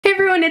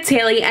everyone, it's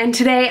Hailey, and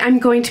today I'm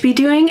going to be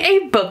doing a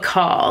book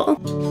haul.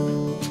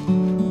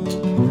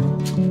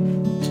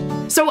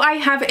 So I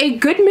have a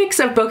good mix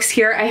of books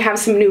here. I have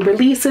some new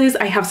releases,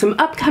 I have some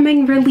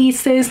upcoming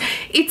releases.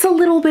 It's a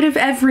little bit of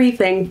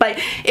everything, but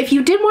if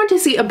you did want to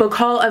see a book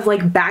haul of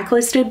like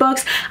backlisted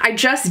books, I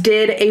just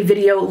did a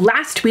video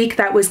last week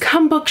that was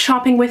come book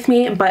shopping with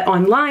me, but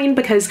online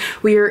because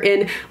we are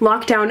in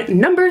lockdown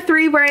number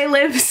 3 where I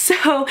live,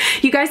 so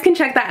you guys can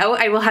check that out.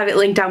 I will have it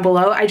linked down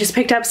below. I just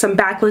picked up some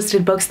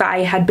backlisted books that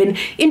I had been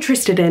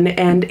interested in,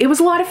 and it was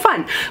a lot of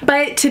fun.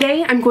 But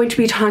today I'm going to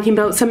be talking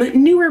about some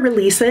newer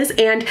releases,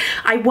 and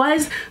I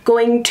was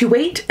going to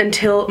wait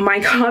until my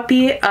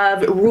copy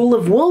of Rule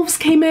of Wolves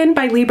came in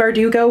by Leigh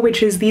Bardugo,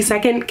 which is the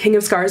second King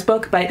of Scars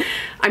book, but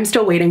I'm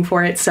still waiting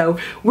for it, so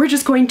we're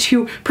just going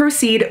to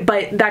proceed,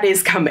 but that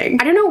is coming.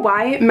 I don't know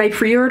why my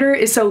pre-order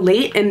is so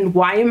late and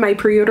why my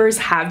pre-orders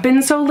have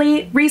been so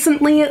late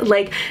recently.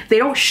 Like, they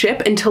don't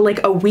ship until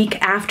like a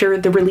week after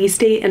the release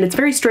date, and it's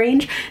very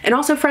strange and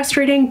also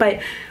frustrating,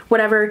 but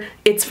whatever,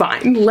 it's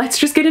fine. Let's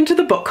just get into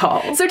the book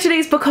haul. So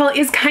today's book haul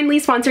is kindly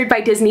sponsored by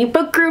Disney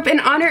Book Group in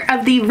honor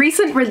of the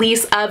recent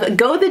release of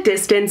Go the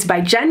Distance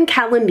by Jen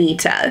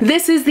Calonita.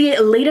 This is the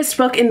latest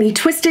book in the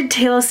Twisted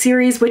Tales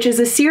series, which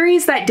is a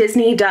series that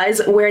Disney does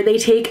where they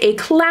take a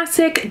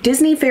classic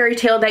Disney fairy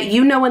tale that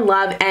you know and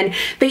love and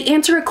they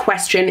answer a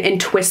question and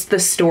twist the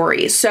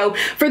story. So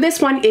for this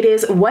one, it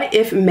is what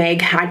if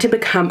Meg had to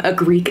become a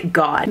Greek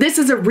god? This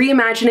is a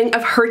reimagining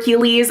of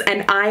Hercules,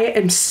 and I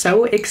am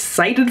so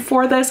excited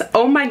for this.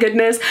 Oh my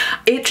goodness.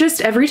 It just,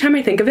 every time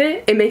I think of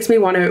it, it makes me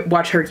want to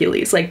watch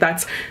Hercules. Like,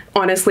 that's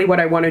honestly what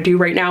I want to do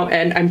right now,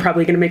 and I'm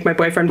probably going to make my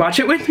boyfriend watch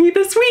it with me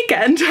this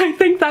weekend. I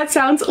think that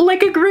sounds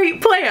like a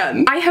great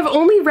plan. I have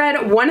only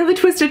read one of the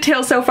Twisted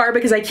Tales so far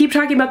because I keep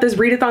talking about this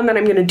readathon that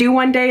I'm going to do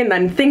one day, and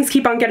then things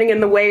keep on getting in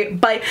the way,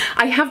 but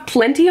I have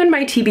plenty on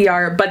my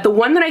TBR, but the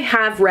one that I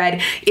have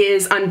read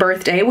is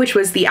Unbirthday, which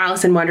was the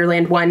Alice in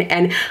Wonderland one,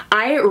 and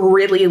I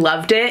really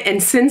loved it,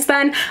 and since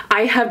then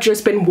I have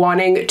just been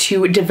wanting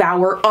to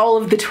devour all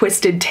of the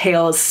Twisted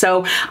Tales,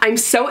 so I'm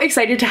so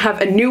excited to have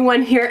a new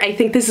one here. I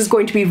think this is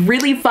going to be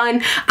really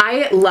fun.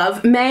 I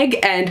love Meg,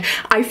 and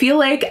I feel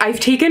like I've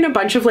taken a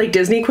bunch of like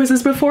Disney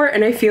quizzes before,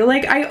 and I feel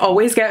like I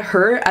always get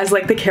her as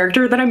like the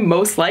character that I'm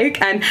most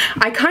like, and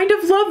I kind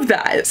of love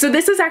that. So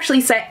this is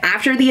actually set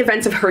after the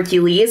events of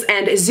Hercules,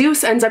 and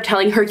Zeus ends up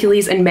telling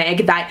Hercules and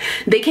Meg that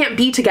they can't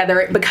be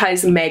together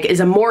because Meg is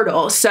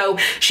immortal. So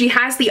she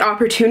has the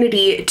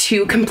opportunity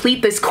to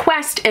complete this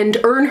quest and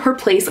earn her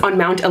place on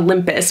Mount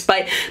Olympus,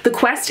 but the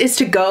quest is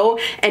to go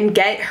and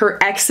get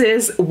her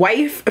ex's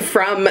wife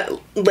from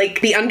like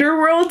the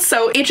underworld.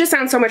 So it just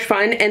sounds so much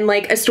fun, and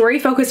like a story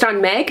focused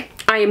on Meg,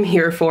 I am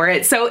here for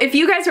it. So if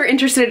you guys are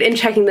interested in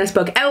checking this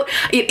book out,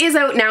 it is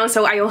out now,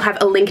 so I will have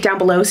a link down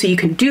below so you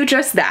can do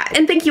just that.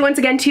 And thank you once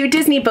again to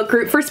Disney Book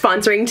Group for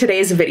sponsoring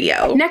today's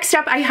video. Next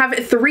up, I have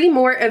 3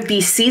 more of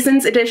the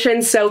Seasons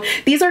editions. So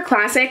these are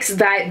classics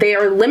that they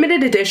are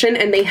limited edition,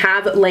 and they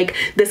have like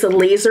this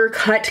laser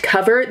cut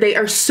cover. They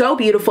are so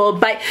beautiful,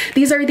 but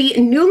these are the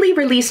newly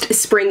released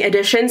spring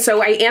edition.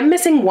 So I am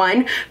missing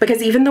one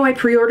because even though I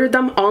pre-ordered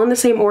them all in the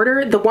same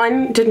order, the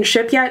one didn't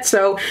ship yet.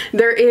 So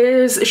there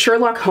is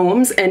Sherlock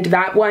Holmes, and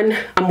that one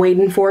I'm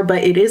waiting for,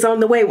 but it is on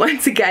the way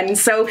once again.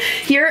 So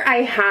here I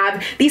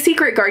have The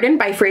Secret Garden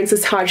by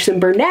Frances Hodgson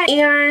Burnett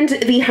and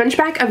The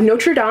Hunchback of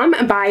Notre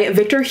Dame by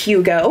Victor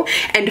Hugo.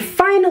 And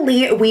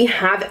finally, we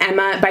have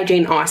Emma by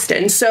Jane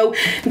Austen. So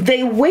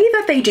the way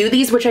that they do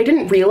these, which I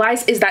didn't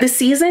realize, is that the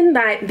season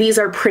that these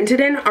are printed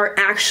in are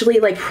actually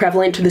like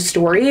prevalent to the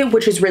story,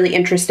 which is really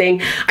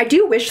interesting. I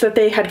do wish that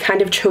they had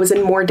kind of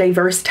chosen more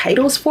diverse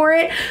titles for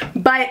it,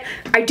 but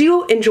I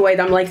do enjoy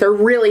them. Like, they're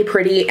really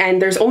pretty,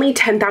 and there's only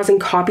 10,000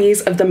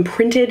 copies of them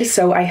printed,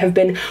 so I have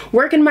been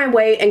working my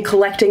way and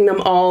collecting them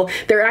all.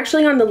 They're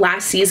actually on the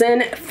last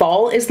season.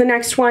 Fall is the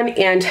next one,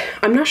 and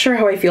I'm not sure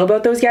how I feel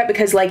about those yet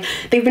because like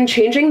they've been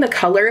changing the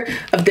color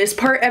of this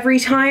part every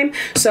time.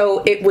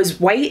 So it was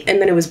white,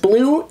 and then it was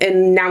blue,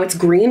 and now it's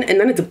green, and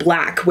then it's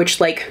black, which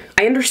like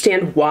I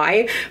understand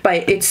why,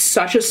 but it's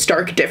such a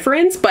stark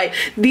difference. But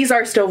these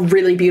are still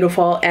really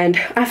beautiful, and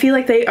I feel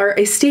like they are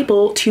a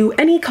staple to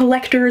any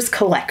collector's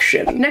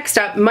collection. Next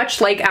up,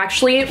 much like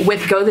actually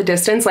with Go the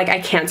Distance, like I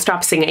can't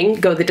stop singing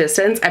Go the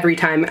Distance every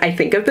time I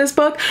think of this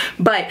book,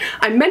 but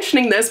I'm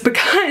mentioning this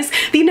because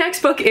the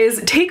next book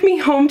is Take Me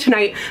Home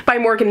Tonight by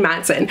Morgan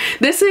Matson.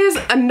 This is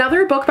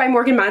another book by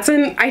Morgan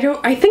Matson.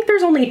 I think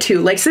there's only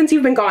 2. Like, Since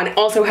You've Been Gone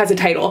also has a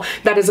title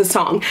that is a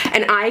song,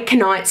 and I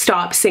cannot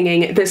stop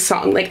singing this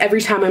song. Like,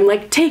 every time I'm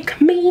like, take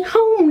me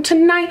home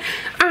tonight,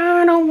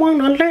 I don't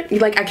wanna let you,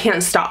 like, I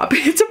can't stop.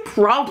 It's a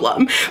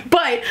problem.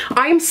 But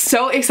I'm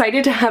so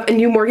excited to have a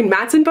new Morgan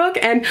Matson book,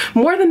 and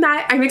more than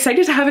that, I'm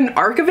excited to have an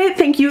arc of it.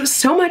 Thank you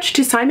so much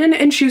to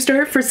Simon &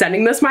 Schuster for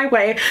sending this my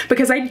way,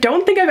 because I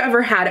don't think I've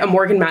ever had a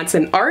Morgan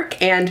Matson arc,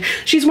 and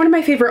she's one of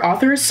my favorite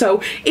authors,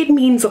 so it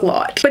means a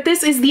lot. But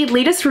this is the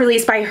latest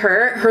release by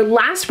her. Her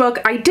last book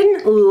I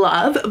didn't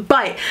love,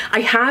 but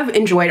I have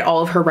enjoyed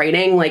all of her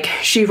writing. Like,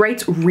 she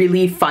writes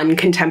really fun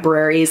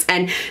contemporaries,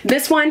 and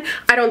this one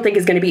I don't think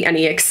is going to be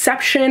any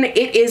exception.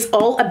 It is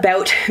all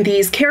about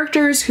these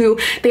characters who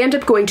they end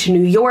up going to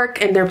New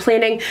York, and they're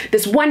planning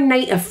this one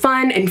night of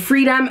fun and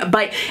freedom,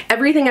 but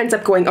everything ends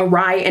up going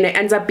awry, and it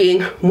ends up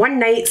being one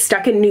night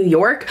stuck in New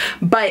York,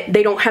 but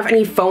they don't have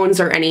any phones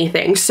or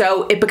anything.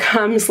 So it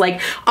becomes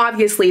like,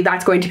 obviously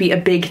that's going to be a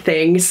big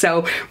thing.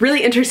 So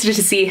really interested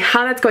to see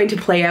how that's going to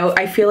play out.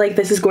 I feel like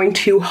this is going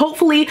to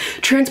hopefully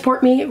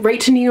transport me right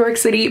to New York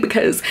City,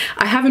 because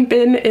I haven't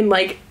been in,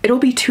 like, it'll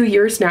be 2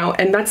 years now,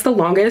 and that's the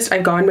longest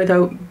I've gone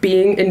without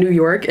being in New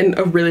York in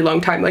a really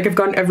long time. Like, I've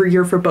gone every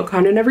year for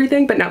BookCon and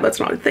everything, but now that's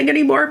not a thing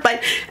anymore.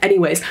 But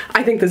anyways,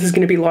 I think this is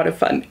going to be a lot of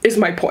fun, is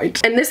my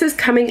point. And this is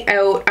coming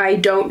out, I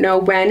don't know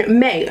when,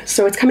 May.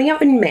 So it's coming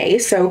out in May,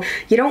 so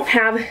you don't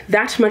have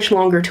that much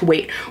longer to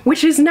wait,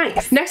 which is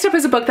nice. Next up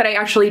is a book that I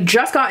actually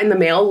just got in the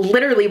mail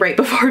literally right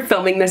before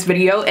filming this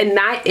video, and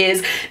that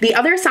is The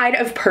Other Side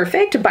of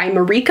Perfect by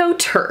Mariko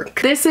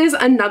Turk. This is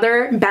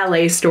another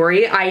ballet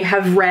story. I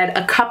have read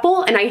a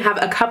couple, and I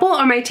have a couple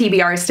on my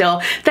TBR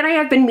still that I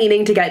have been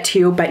meaning to get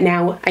to, but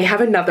now I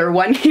have another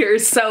one here.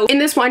 So in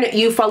this one,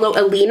 you follow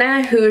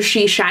Alina, who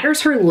she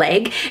shatters her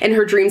leg, and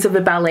her dreams of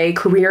a ballet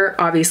career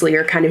obviously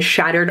are kind of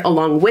shattered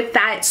along with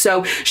that.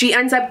 So she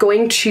ends up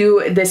going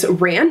to this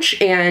ranch,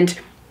 and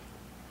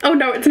oh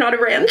no, it's not a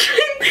ranch.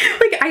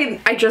 Like,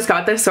 I just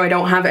got this, so I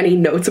don't have any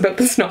notes about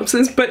the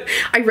synopsis, but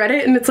I read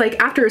it and it's like,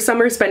 after a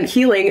summer spent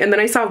healing, and then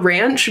I saw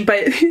ranch, but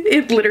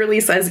it literally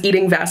says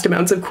eating vast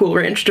amounts of Cool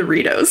Ranch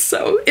Doritos,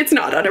 so it's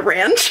not on a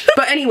ranch.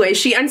 But anyway,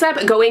 she ends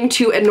up going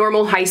to a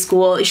normal high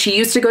school. She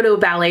used to go to a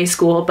ballet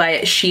school,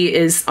 but she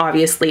is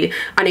obviously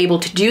unable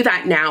to do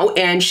that now,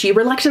 and she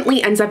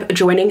reluctantly ends up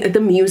joining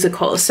the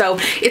musical. So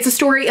it's a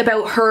story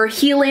about her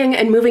healing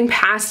and moving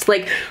past,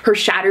 like, her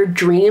shattered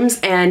dreams,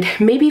 and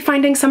maybe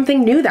finding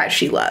something new that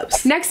she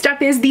loves. Next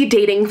up is The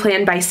Dating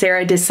Plan by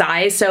Sara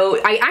Desai.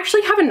 So I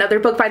actually have another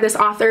book by this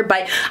author,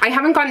 but I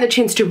haven't gotten the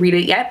chance to read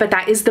it yet, but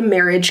that is The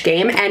Marriage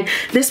Game, and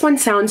this one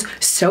sounds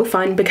so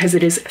fun because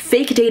it is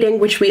fake dating,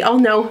 which we all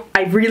know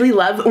I really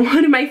love,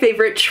 one of my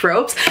favorite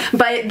tropes.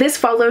 But this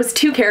follows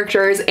two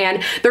characters,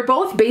 and they're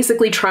both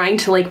basically trying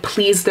to, like,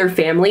 please their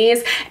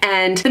families,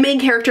 and the main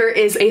character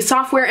is a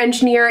software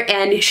engineer,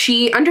 and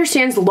she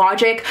understands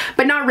logic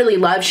but not really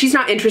love. She's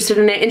not interested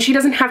in it, and she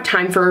doesn't have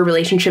time for a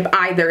relationship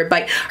either,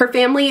 but her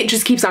family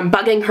just keeps on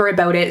bugging her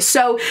about it.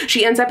 So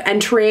she ends up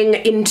entering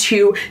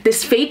into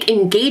this fake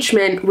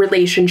engagement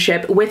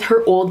relationship with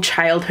her old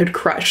childhood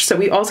crush. So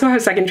we also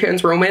have second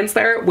chance romance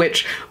there,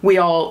 which we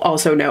all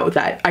also know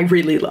that I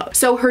really love.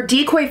 So her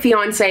decoy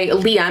fiance,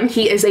 Liam,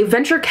 he is a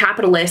venture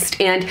capitalist,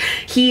 and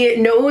he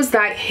knows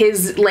that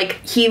his,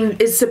 like, he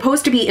is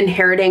supposed to be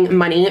inheriting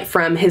money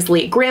from his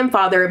late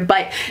grandfather,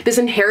 but this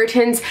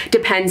inheritance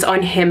depends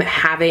on him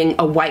having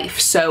a wife.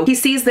 So he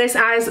sees this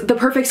as the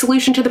perfect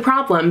solution to the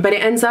problem, but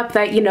it ends up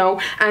that, you know,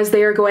 as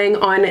they are going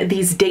on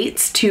these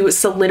dates to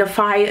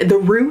solidify the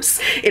ruse,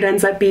 it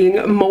ends up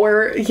being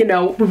more, you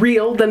know,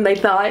 real than they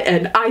thought,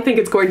 and I think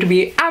it's going to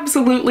be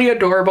absolutely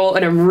adorable,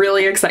 and I'm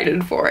really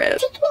excited for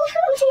it.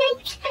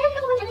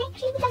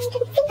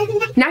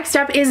 Next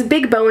up is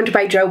Big Boned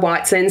by Jo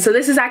Watson. So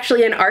this is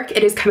actually an arc.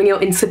 It is coming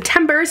out in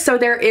September, so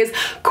there is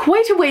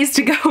quite a ways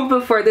to go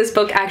before this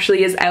book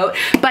actually is out,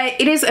 but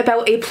it is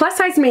about a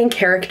plus-size main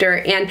character,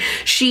 and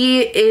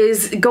she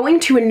is going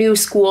to a new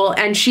school,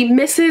 and she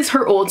misses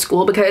her old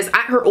school because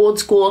at her old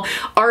school,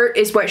 art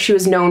is what she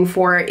was known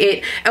for.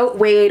 It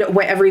outweighed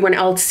what everyone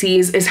else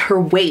sees as her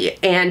weight,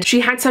 and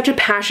she had such a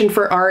passion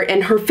for art,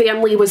 and her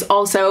family was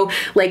also,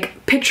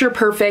 like, picture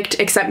perfect,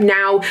 except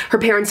now her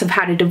parents have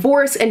had a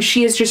divorce, and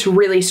she is just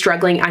really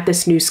struggling at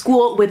this new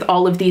school with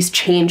all of these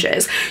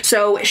changes.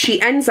 So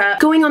she ends up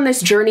going on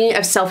this journey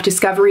of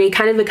self-discovery,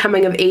 kind of a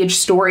coming of age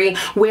story,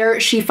 where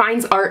she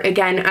finds art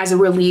again as a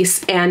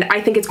release, and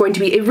I think it's going to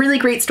be a really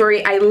great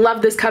story. I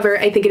love this cover.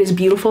 I think it is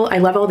beautiful. I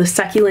love all the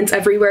succulents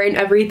everywhere and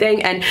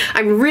everything, and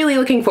I'm really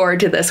looking forward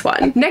to this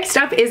one. Next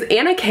up is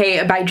Anna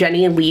K by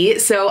Jenny Lee.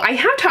 So I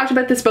have talked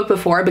about this book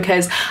before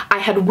because I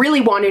had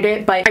really wanted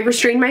it, but I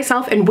restrained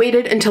myself and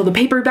waited until the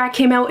paperback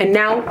came out, and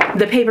now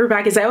the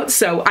paperback is out,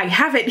 so I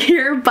have it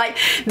here. But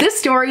this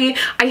story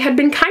I had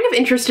been kind of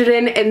interested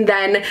in, and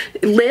then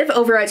Liv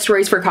over at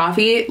Stories for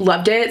Coffee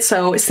loved it,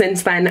 so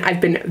since then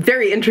I've been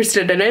very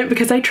interested in it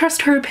because I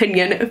trust her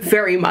opinion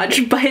very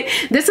much. But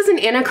this is an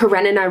Anna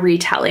Karenina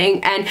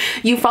retelling, and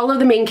you follow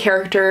the main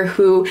character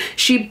who,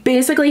 she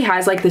basically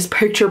has like this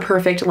picture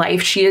perfect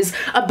life. She is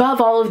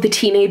above all of the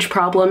teenage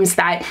problems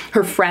that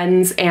her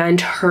friends and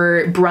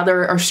her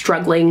brother are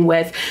struggling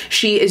with.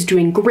 She is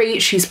doing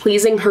great. She's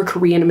pleasing her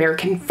Korean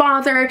American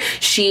father.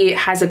 She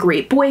has a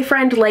great boyfriend.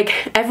 boyfriend,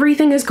 like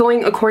everything is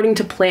going according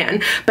to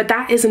plan, but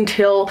that is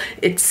until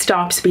it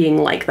stops being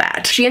like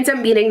that. She ends up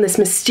meeting this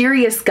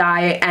mysterious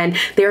guy and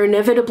they're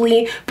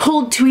inevitably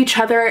pulled to each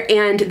other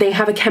and they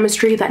have a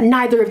chemistry that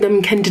neither of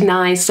them can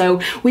deny. So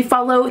we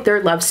follow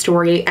their love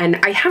story, and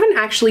I haven't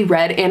actually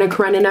read Anna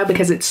Karenina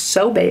because it's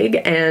so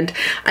big and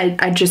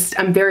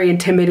I'm very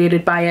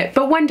intimidated by it,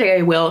 but one day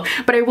I will,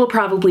 but I will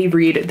probably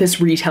read this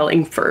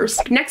retelling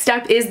first. Next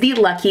up is The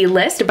Lucky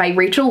List by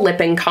Rachael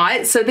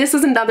Lippincott. So this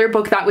is another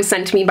book that was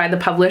sent to me by the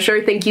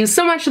publisher. Thank you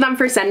so much to them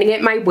for sending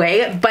it my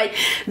way, but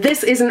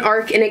this is an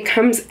arc and it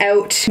comes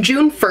out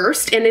June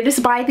 1st, and it is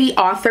by the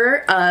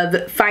author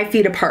of 5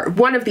 Feet Apart,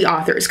 one of the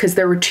authors, because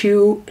there were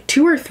two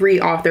or three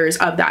authors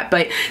of that.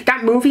 But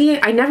that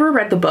movie, I never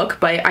read the book,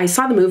 but I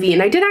saw the movie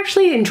and I did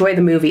actually enjoy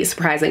the movie,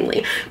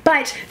 surprisingly.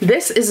 But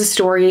this is a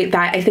story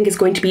that I think is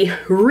going to be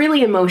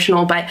really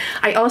emotional, but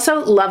I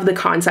also love the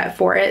concept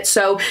for it.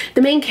 So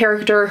the main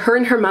character, her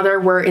and her mother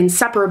were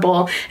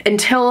inseparable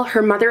until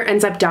her mother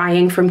ends up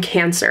dying from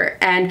cancer,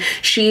 and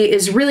she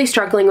is really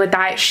struggling with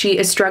that. She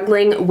is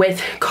struggling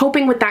with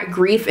coping with that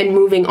grief and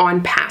moving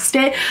on past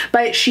it,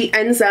 but she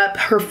ends up,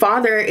 her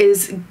father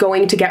is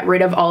going to get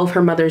rid of all of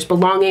her mother's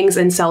belongings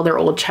and sell their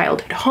old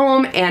childhood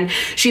home, and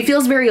she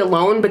feels very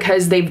alone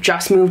because they've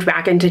just moved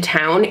back into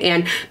town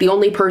and the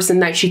only person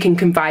that she can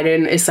confide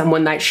in is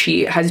someone that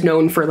she has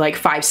known for like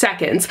 5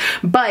 seconds.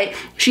 But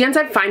she ends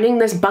up finding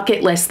this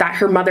bucket list that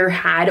her mother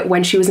had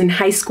when she was in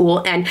high school,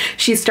 and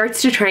she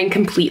starts to try and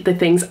complete the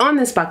things on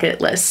this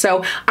bucket list.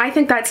 So I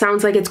think that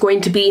sounds like it's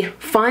going to be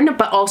fun,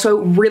 but also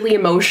really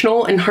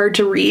emotional and hard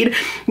to read,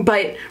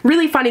 but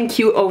really fun and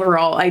cute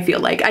overall, I feel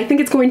like. I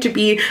think it's going to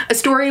be a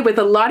story with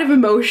a lot of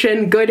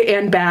emotion, good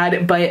and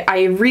bad, but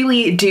I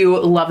really do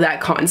love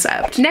that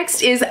concept.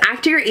 Next is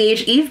Act Your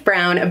Age, Eve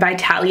Brown by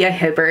Talia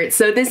Hibbert.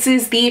 So this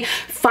is the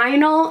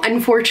final,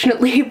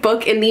 unfortunately,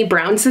 book in the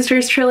Brown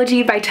Sisters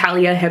trilogy by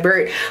Talia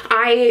Hibbert.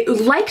 I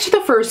liked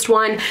the first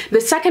one.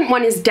 The second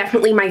one is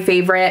definitely my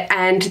favorite,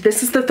 and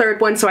this is the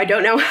third one, so I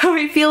don't know how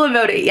I feel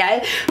about it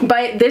yet,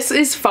 but this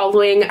is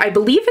following, I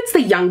believe it's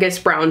the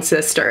youngest Brown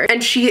sister,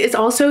 and she is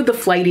also the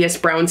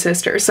flightiest Brown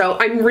sister. So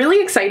I'm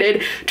really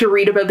excited to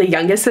read about the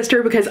youngest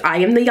sister because I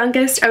am the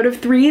youngest out of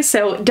 3,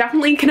 so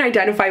definitely can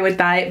identify with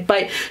that.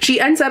 But she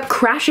ends up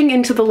crashing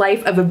into the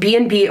life of a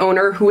B&B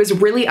owner who is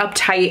really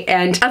uptight,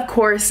 and of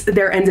course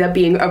there ends up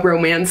being a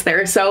romance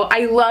there. So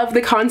I love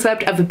the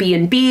concept of a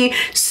B&B,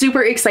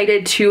 super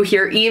excited to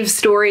hear Eve's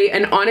story,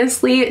 and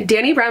honestly,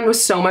 Dani Brown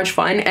was so much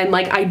fun, and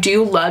like I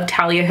do love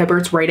Talia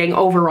Hibbert's writing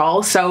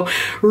overall, so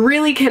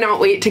really cannot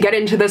wait to get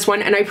into this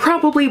one, and I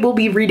probably will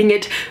be reading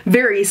it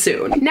very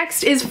soon.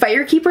 Next is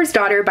Firekeeper's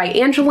Daughter by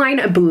Angeline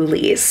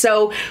Boulley.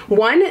 So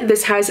 1,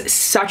 this has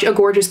such a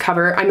gorgeous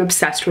cover, I'm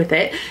obsessed with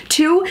it.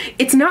 2,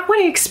 it's not what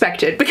I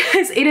expected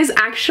because it is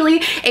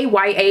actually a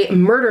YA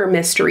murder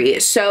mystery.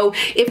 So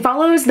it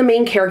follows the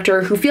main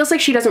character who feels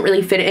like she doesn't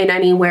really fit in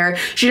anywhere.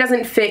 She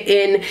doesn't fit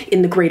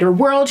in the greater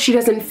world, she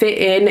doesn't fit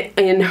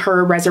in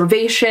her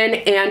reservation,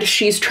 and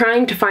she's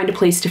trying to find a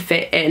place to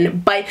fit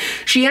in, but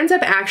she ends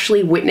up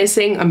actually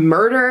witnessing a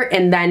murder,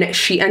 and then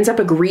she ends up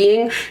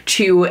agreeing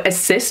to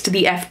assist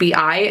the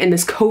FBI in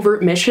this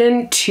covert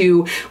mission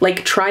to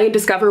like try and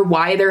discover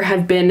why there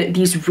have been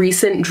these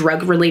recent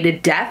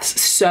drug-related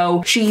deaths.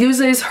 So she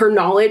uses her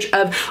knowledge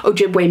of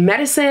Ojibwe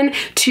medicine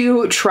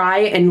to try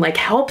and like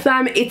help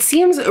them. It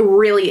seems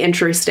really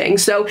interesting.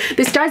 So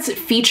this does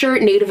feature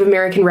Native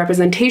American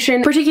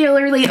representation,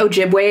 particularly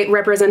Ojibwe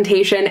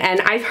representation,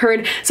 and I've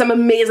heard some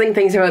amazing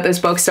things about this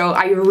book, so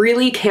I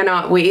really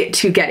cannot wait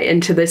to get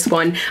into this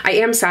one. I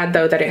am sad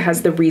though that it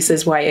has the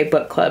Reese's YA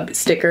Book Club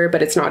sticker,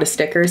 but it's not a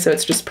sticker, so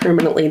it's just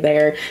permanently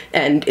there,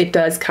 and it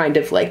does kind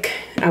of like,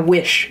 I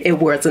wish it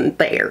wasn't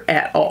there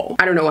at all.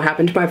 I don't know what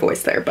happened to my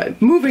voice there,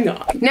 but moving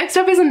on. Next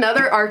up is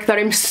another arc that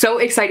I'm so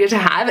excited to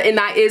have, and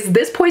that is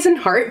This Poison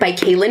Heart by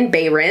Kalynn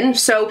Bayron.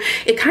 So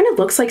it kind of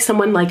looks like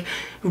someone like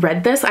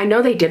read this. I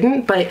know they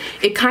didn't, but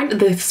it kind of,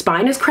 the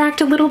spine is cracked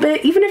a little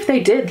bit. Even if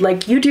they did,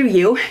 like, you do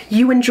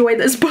you enjoy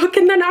this book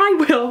and then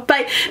I will.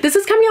 But this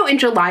is coming out in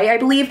July, I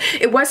believe.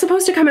 It was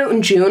supposed to come out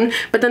in June,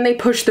 but then they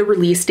pushed the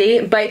release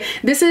date. But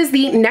this is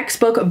the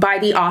next book by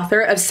the author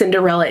of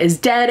Cinderella is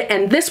Dead,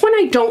 and this one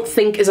I don't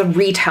think is a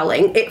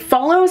retelling. It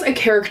follows a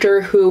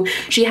character who,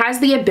 she has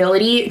the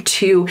ability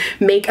to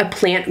make a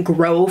plant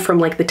grow from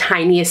like the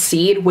tiniest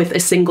seed with a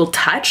single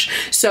touch.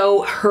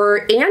 So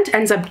her aunt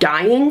ends up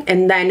dying,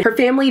 and then her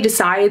family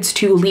decides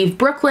to leave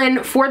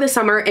Brooklyn for the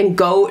summer and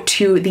go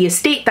to the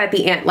estate that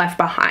the aunt left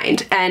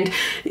behind, and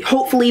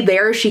hopefully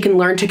there she can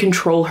learn to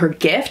control her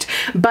gift.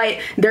 But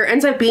there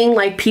ends up being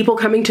like people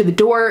coming to the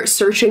door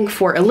searching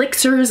for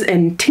elixirs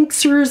and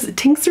tinctures.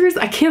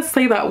 I can't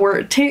say that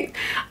word.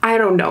 I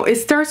don't know, it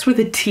starts with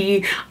a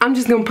T. I'm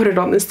just gonna put it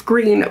on the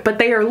screen, but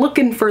they are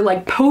looking for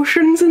like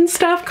potions and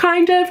stuff,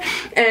 kind of,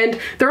 and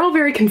they're all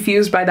very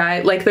confused by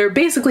that. Like, there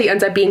basically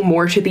ends up being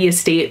more to the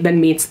estate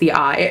than meets the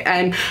eye,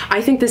 and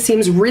I think this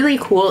seems really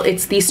cool.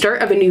 It's the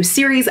start of a new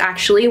series,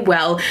 actually.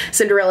 Well,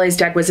 Cinderella is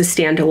Dead was a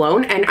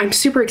standalone, and I'm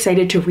super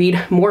excited to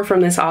read more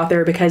from this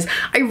author because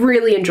I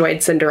really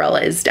enjoyed Cinderella.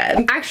 Cinderella is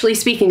dead. Actually,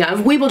 speaking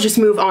of, we will just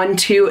move on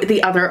to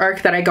the other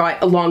arc that I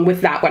got along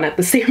with that one at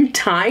the same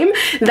time.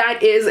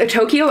 That is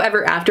Tokyo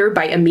Ever After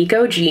by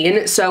Emiko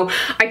Jean. So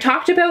I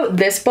talked about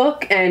this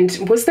book,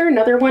 and was there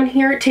another one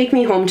here? Take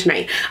Me Home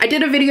Tonight. I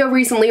did a video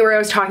recently where I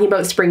was talking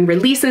about spring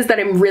releases that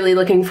I'm really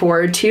looking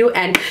forward to,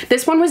 and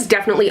this one was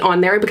definitely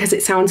on there because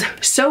it sounds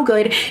so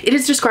good. It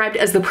is described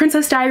as the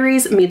Princess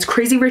Diaries meets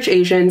Crazy Rich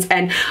Asians,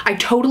 and I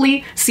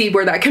totally see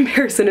where that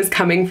comparison is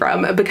coming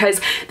from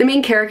because the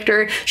main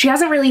character, she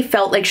hasn't really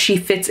felt like she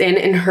fits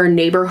in her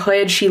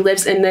neighborhood. She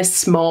lives in this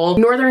small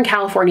Northern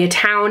California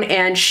town,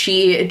 and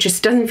she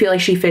just doesn't feel like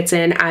she fits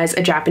in as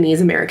a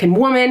Japanese American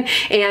woman,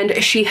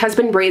 and she has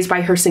been raised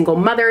by her single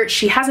mother.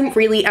 She hasn't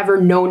really ever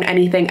known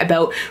anything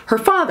about her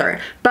father,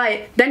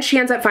 but then she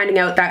ends up finding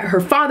out that her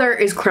father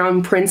is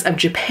Crown Prince of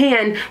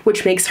Japan,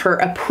 which makes her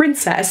a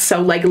princess.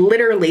 So like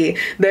literally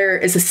there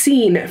is a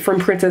scene from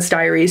Princess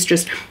Diaries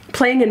just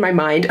playing in my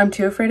mind. I'm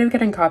too afraid of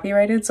getting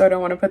copyrighted, so I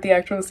don't want to put the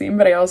actual scene,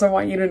 but I also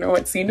want you to know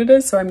what scene it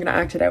is, so I'm gonna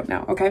act it out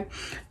now, okay?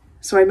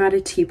 So I'm at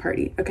a tea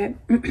party, okay?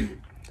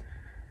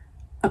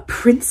 A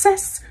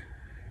princess?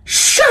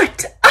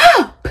 Shut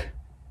up!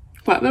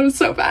 Wow, that was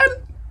so bad.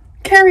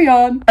 Carry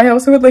on. I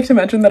also would like to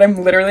mention that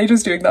I'm literally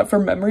just doing that for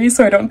memory,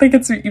 so I don't think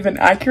it's even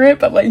accurate,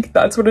 but like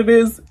that's what it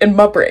is in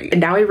my brain. And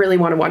now I really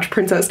want to watch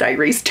Princess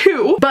Diaries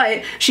too.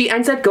 But she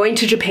ends up going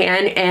to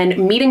Japan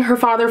and meeting her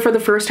father for the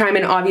first time,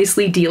 and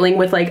obviously dealing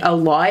with like a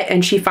lot,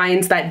 and she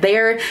finds that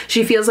there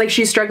she feels like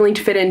she's struggling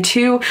to fit in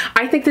too.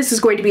 I think this is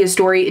going to be a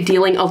story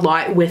dealing a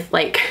lot with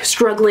like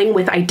struggling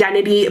with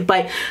identity,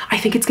 but I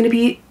think it's going to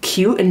be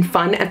cute and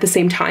fun at the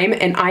same time,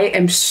 and I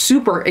am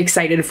super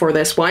excited for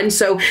this one.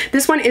 So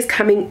this one is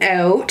coming out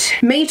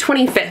May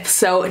 25th,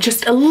 so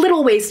just a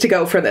little ways to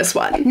go for this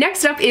one.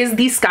 Next up is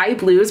The Sky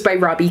Blues by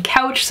Robbie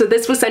Couch. So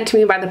this was sent to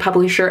me by the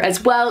publisher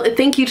as well.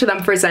 Thank you to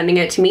them for sending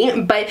it to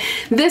me, but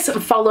this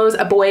follows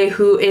a boy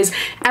who is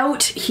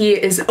out, he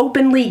is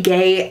openly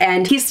gay,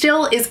 and he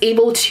still is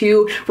able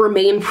to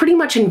remain pretty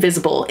much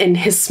invisible in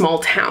his small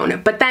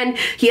town. But then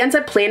he ends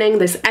up planning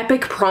this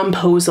epic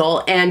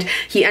promposal, and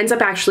he ends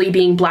up actually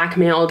being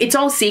blackmailed. It's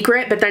all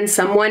secret, but then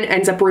someone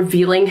ends up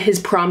revealing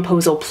his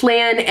promposal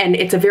plan, and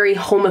it's a very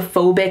homophobic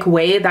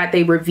way that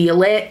they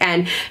reveal it,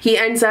 and he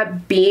ends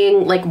up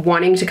being like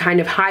wanting to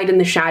kind of hide in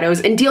the shadows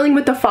and dealing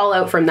with the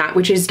fallout from that,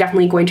 which is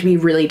definitely going to be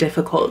really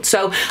difficult.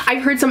 So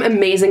I've heard some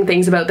amazing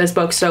things about this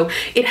book, so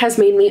it has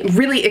made me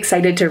really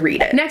excited to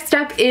read it. Next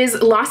up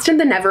is Lost in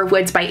the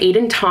Neverwoods by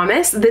Aiden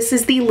Thomas. This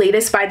is the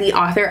latest by the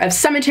author of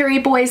Cemetery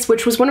Boys,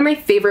 which was one of my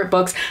favorite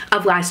books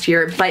of last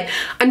year, but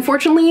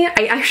unfortunately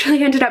I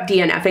actually ended up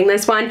DNFing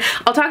this one.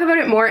 I'll talk about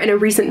it more in a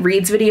recent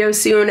reads video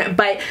soon,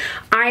 but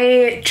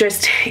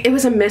it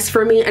was a miss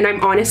for me, and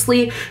I'm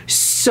honestly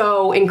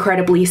so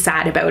incredibly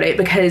sad about it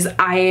because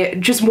I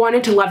just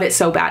wanted to love it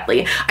so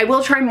badly. I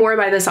will try more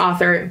by this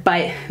author,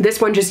 but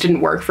this one just didn't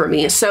work for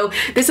me. So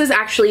this is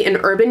actually an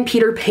urban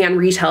Peter Pan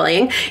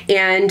retelling,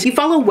 and you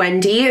follow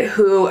Wendy,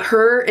 who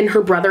her and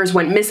her brothers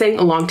went missing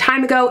a long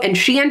time ago, and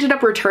she ended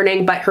up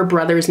returning, but her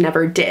brothers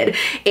never did.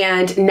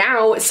 And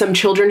now some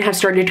children have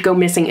started to go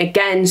missing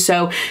again,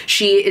 so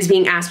she is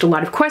being asked a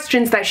lot of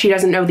questions that she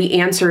doesn't know the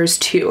answers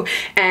to.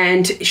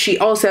 And she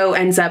also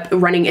ends up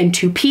running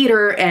into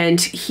Peter, and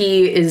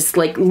he is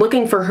like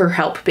looking for her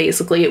help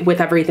basically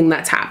with everything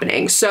that's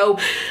happening. So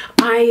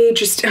I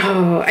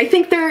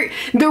think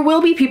there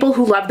will be people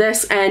who love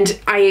this, and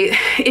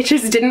it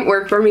just didn't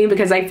work for me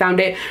because I found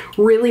it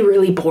really,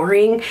 really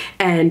boring,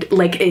 and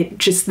like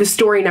the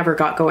story never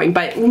got going.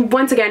 But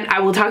once again, I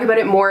will talk about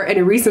it more in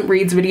a recent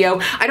reads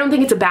video. I don't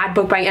think it's a bad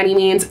book by any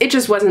means. It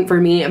just wasn't for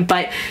me,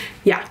 but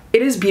yeah,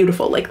 it is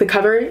beautiful. Like the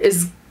cover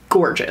is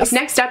gorgeous.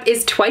 Next up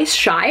is Twice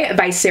Shy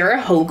by Sara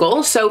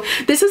Hogle. So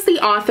this is the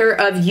author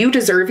of You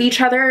Deserve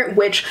Each Other,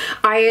 which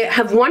I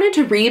have wanted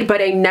to read,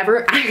 but I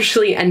never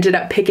actually ended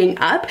up picking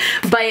up.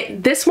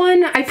 But this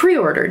one I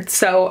pre-ordered,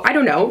 so I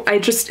don't know.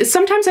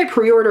 Sometimes I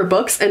pre-order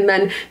books and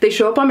then they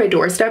show up on my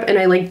doorstep and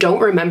I like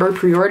don't remember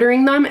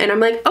pre-ordering them, and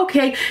I'm like,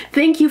 okay,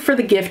 thank you for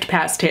the gift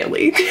past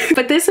Hailey.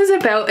 But this is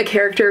about a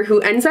character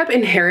who ends up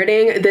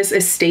inheriting this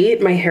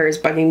estate. My hair is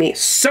bugging me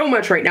so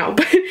much right now,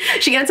 but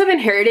she ends up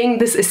inheriting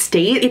this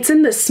estate. It's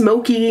in the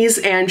Smokies,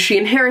 and she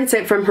inherits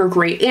it from her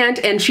great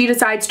aunt, and she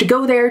decides to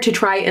go there to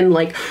try and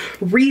like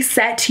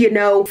reset, you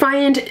know,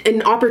 find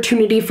an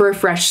opportunity for a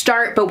fresh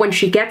start. But when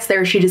she gets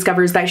there, she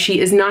discovers that she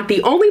is not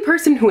the only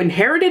person who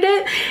inherited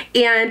it,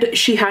 and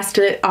she has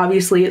to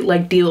obviously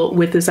like deal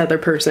with this other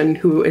person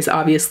who is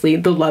obviously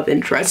the love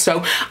interest.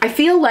 So I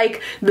feel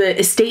like the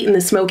estate in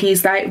the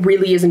Smokies, that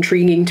really is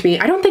intriguing to me.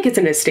 I don't think it's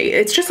an estate,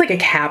 it's just like a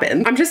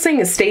cabin. I'm just saying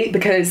estate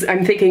because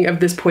I'm thinking of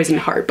This Poison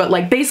Heart, but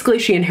like basically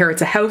she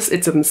inherits a house.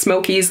 It's a and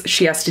Smokies,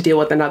 she has to deal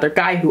with another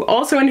guy who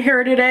also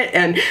inherited it,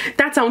 and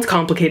that sounds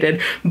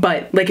complicated,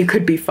 but like it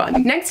could be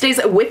fun. Next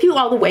is With You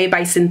All the Way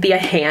by Cynthia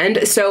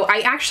Hand. So I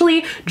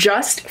actually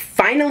just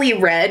finally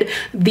read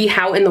The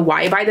How and the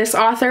Why by this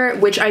author,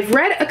 which I've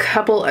read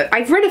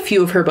a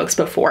few of her books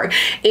before,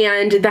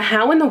 and The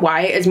How and the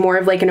Why is more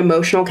of like an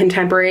emotional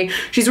contemporary.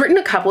 She's written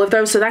a couple of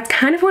those, so that's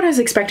kind of what I was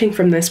expecting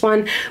from this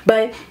one,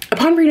 but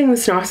upon reading the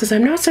synopsis,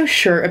 I'm not so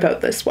sure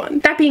about this one.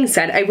 That being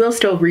said, I will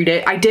still read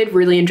it. I did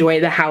really enjoy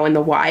The How and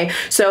the Why.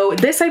 So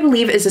this, I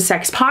believe, is a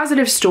sex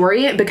positive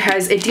story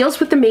because it deals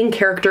with the main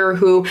character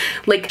who,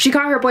 like, she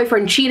caught her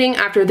boyfriend cheating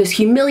after this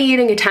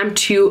humiliating attempt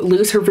to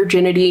lose her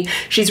virginity.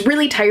 She's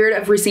really tired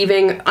of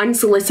receiving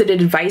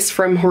unsolicited advice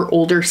from her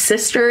older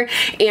sister,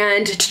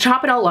 and to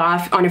top it all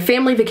off, on a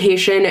family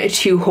vacation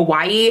to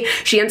Hawaii,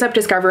 she ends up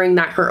discovering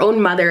that her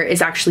own mother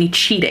is actually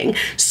cheating.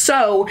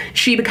 So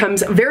she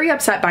becomes very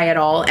upset by it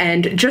all,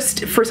 and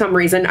just for some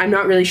reason, I'm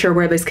not really sure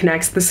where this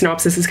connects, the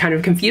synopsis is kind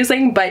of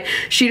confusing, but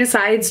she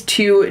decides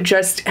to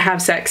just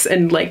have sex,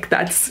 and like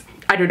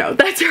I don't know,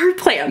 that's her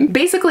plan.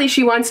 Basically,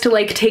 she wants to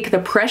like take the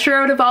pressure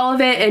out of all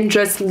of it and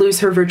just lose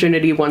her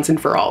virginity once and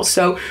for all.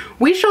 So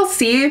we shall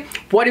see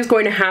what is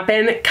going to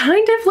happen.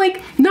 Kind of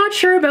like not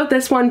sure about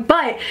this one,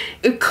 but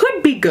it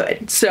could be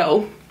good.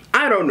 So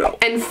I don't know.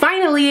 And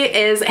finally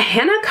is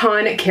Hana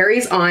Khan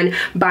Carries On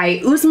by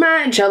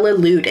Uzma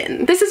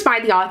Jalaluddin. This is by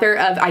the author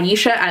of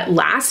Aisha at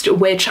Last,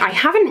 which I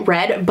haven't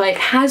read but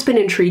has been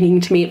intriguing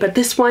to me, but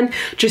this one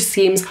just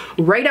seems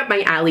right up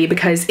my alley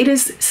because it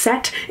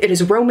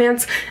is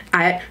romance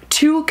at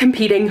two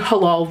competing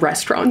halal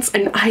restaurants,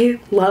 and I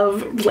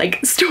love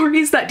like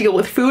stories that deal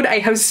with food. I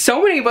have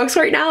so many books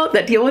right now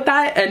that deal with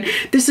that, and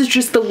this is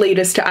just the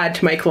latest to add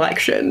to my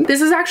collection. This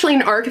is actually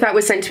an arc that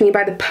was sent to me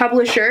by the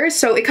publisher,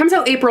 so it comes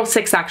out April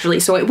 6th actually,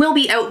 so it will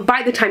be out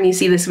by the time you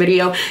see this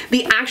video.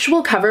 The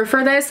actual cover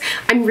for this,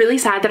 I'm really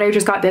sad that I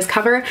just got this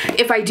cover.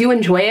 If I do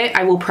enjoy it,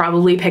 I will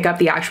probably pick up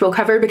the actual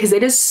cover because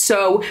it is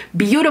so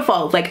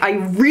beautiful. Like, I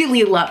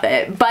really love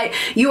it. But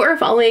you are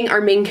following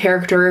our main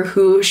character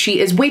who she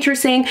is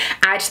waitressing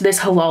at this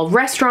halal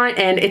restaurant,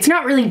 and it's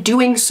not really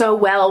doing so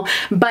well,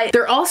 but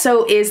there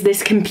also is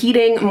this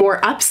competing, more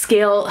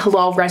upscale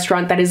halal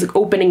restaurant that is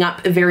opening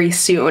up very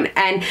soon.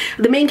 And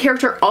the main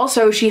character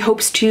also, she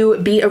hopes to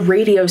be a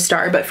radio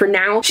star, but for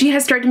now, she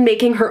has started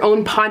making her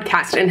own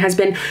podcast and has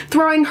been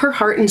throwing her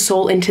heart and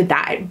soul into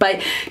that.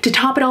 But to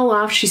top it all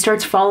off, she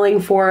starts falling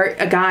for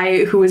a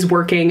guy who is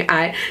working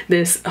at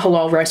this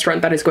halal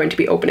restaurant that is going to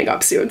be opening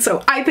up soon.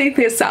 So I think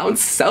this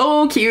sounds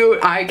so cute.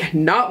 I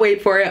cannot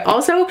wait for it.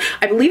 Also,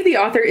 I believe the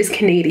author is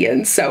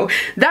Canadian, so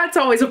that's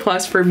always a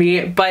plus for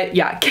me, but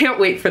yeah, can't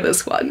wait for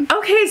this one.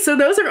 Okay, so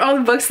those are all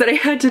the books that I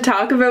had to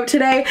talk about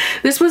today.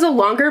 This was a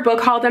longer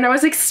book haul than I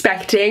was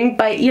expecting,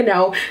 but you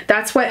know,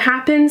 that's what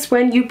happens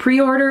when you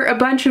pre-order a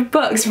bunch of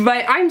books.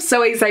 But I'm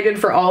so excited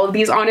for all of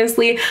these,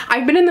 honestly.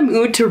 I've been in the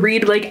mood to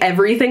read like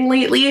everything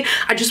lately.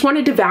 I just want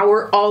to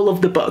devour all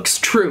of the books,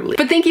 truly.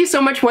 But thank you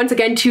so much once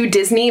again to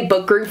Disney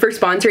Book Group for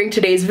sponsoring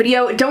today's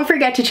video. Don't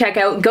forget to check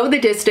out Go the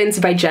Distance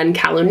by Jen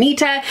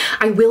Calonita.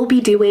 I will be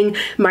doing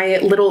my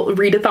little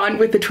readathon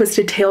with the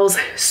Twisted Tales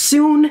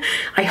soon,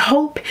 I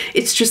hope.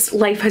 It's just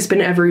life has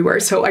been everywhere,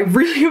 so I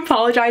really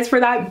apologize for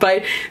that,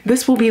 but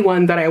this will be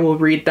one that I will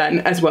read then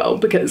as well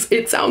because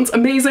it sounds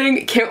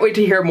amazing. Can't wait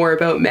to hear more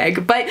about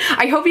Meg. But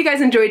I hope you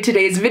guys enjoyed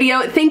today's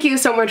video. Thank you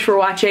so much for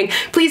watching.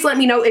 Please let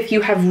me know if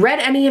you have read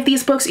any of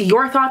these books,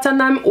 your thoughts on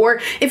them, or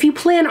if you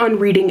plan on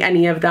reading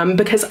any of them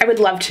because I would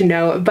love to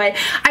know. But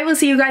I will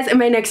see you guys in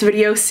my next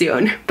video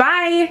soon.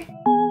 Bye!